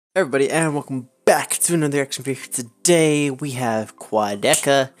Everybody, and welcome back to another action figure. Today we have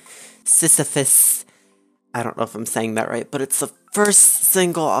Quadeca, Sisyphus. I don't know if I'm saying that right, but it's the first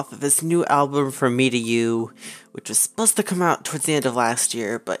single off of his new album, From Me to You, which was supposed to come out towards the end of last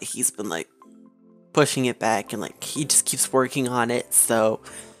year, but he's been pushing it back and he just keeps working on it. So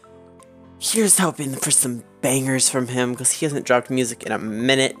here's hoping for some bangers from him because he hasn't dropped music in a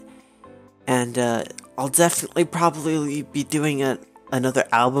minute, and I'll definitely probably be doing another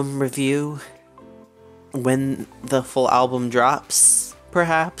album review when the full album drops,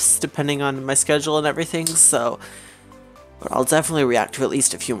 perhaps, depending on my schedule and everything, but I'll definitely react to at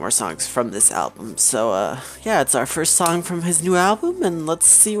least a few more songs from this album. So, yeah, it's our first song from his new album, and let's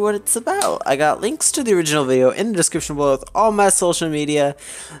see what it's about. I got links to the original video in the description below with all my social media.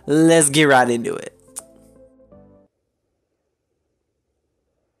 Let's get right into it.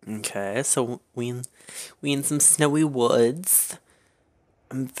 Okay, so we in some snowy woods.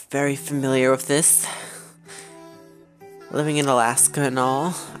 I'm very familiar with this. Living in Alaska and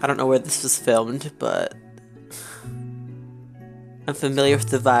all. I don't know where this was filmed, but I'm familiar with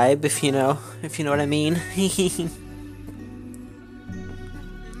the vibe, if you know what I mean.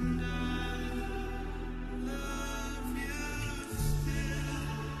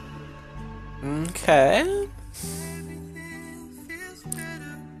 Okay.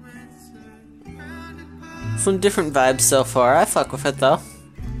 Some different vibes so far. I fuck with it though.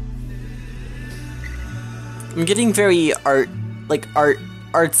 I'm getting very artsy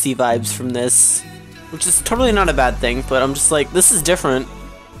vibes from this, which is totally not a bad thing, but I'm just like, this is different.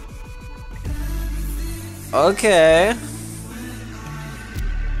 Okay.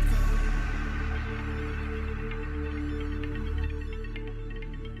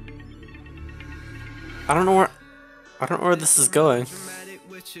 I don't know where this is going.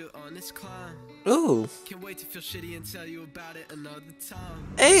 Ooh. Can't wait to feel shitty and tell you about it another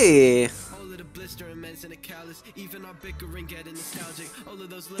time. Hey.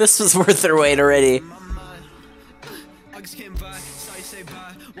 This was worth their wait already. August came by, saw you say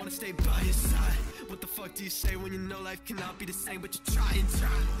bye, wanna stay by your side. What the fuck do you say when you know life cannot be the same, but you try and try?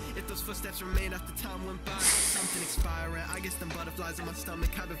 If those footsteps remain after time went by, something expiring. I guess them butterflies in my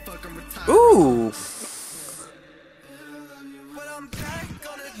stomach have been fucking retired. Ooh. But I'm back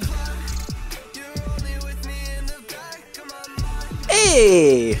on the clock.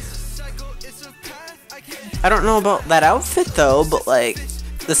 Hey! I don't know about that outfit though, but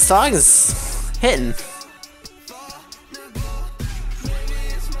the song is hitting.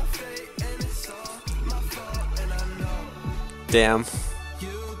 Damn.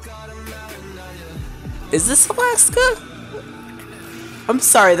 Is this Alaska? I'm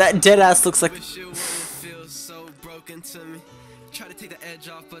sorry, that dead ass looks like...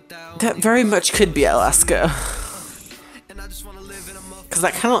 That very much could be Alaska. Cause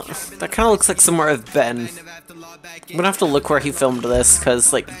that kind of looks like somewhere I've been. I'm gonna have to look where he filmed this,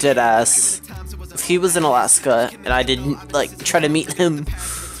 cause dead ass. If he was in Alaska and I didn't try to meet him,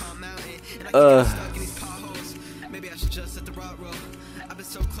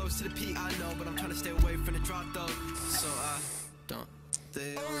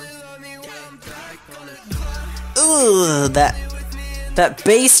 Ooh, that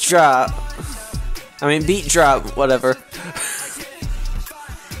bass drop. I mean beat drop, whatever.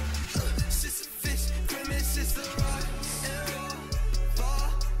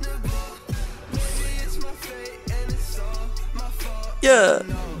 Yeah.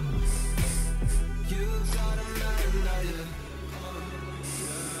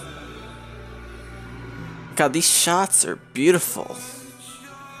 God, these shots are beautiful.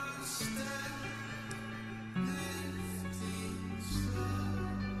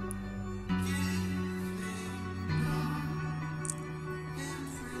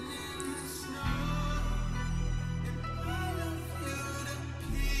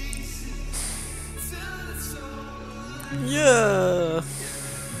 Yeah.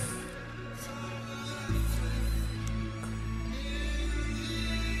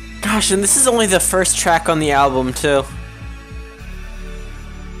 Gosh, and this is only the first track on the album, too.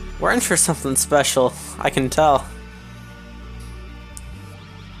 We're in for something special, I can tell.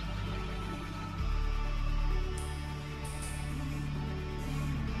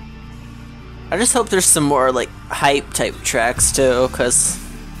 I just hope there's some more, hype type tracks, too, because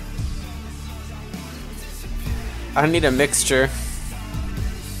I need a mixture.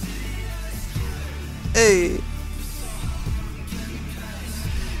 Hey.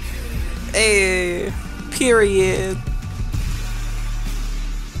 Hey. Period.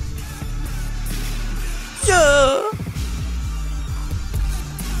 Yeah.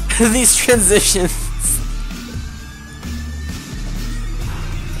 These transitions.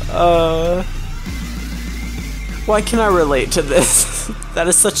 Uh, why can I relate to this? That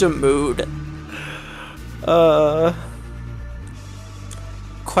is such a mood.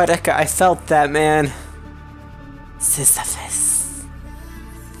 Quadeca, I felt that, man. Sisyphus.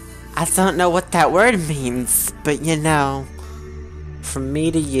 I don't know what that word means, but you know, from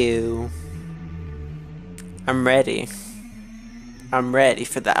me to you, I'm ready. I'm ready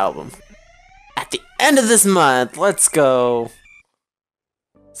for the album. At the end of this month, let's go.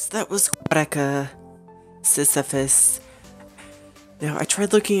 So that was Quadeca, Sisyphus. Now, I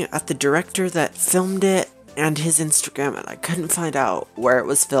tried looking at the director that filmed it and his Instagram, and I couldn't find out where it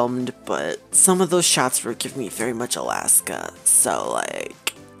was filmed, but some of those shots were giving me very much Alaska, so,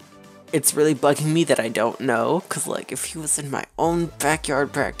 like, it's really bugging me that I don't know, because, like, if he was in my own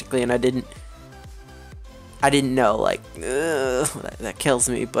backyard practically, and I didn't know, like, that kills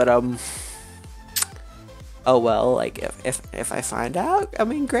me, but, oh well, like, if I find out, I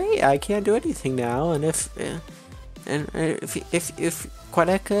mean, great, I can't do anything now, and if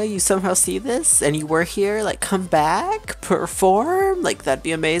Quadeca, you somehow see this, and you were here, like, come back, perform, like, that'd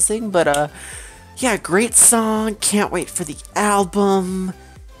be amazing, but, yeah, great song, can't wait for the album,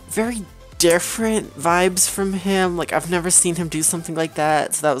 very different vibes from him, like, I've never seen him do something like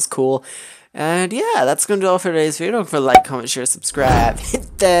that, so that was cool. And yeah, that's gonna do all for today's video. Don't forget to like, comment, share, subscribe,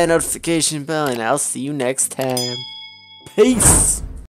 hit that notification bell, and I'll see you next time. Peace!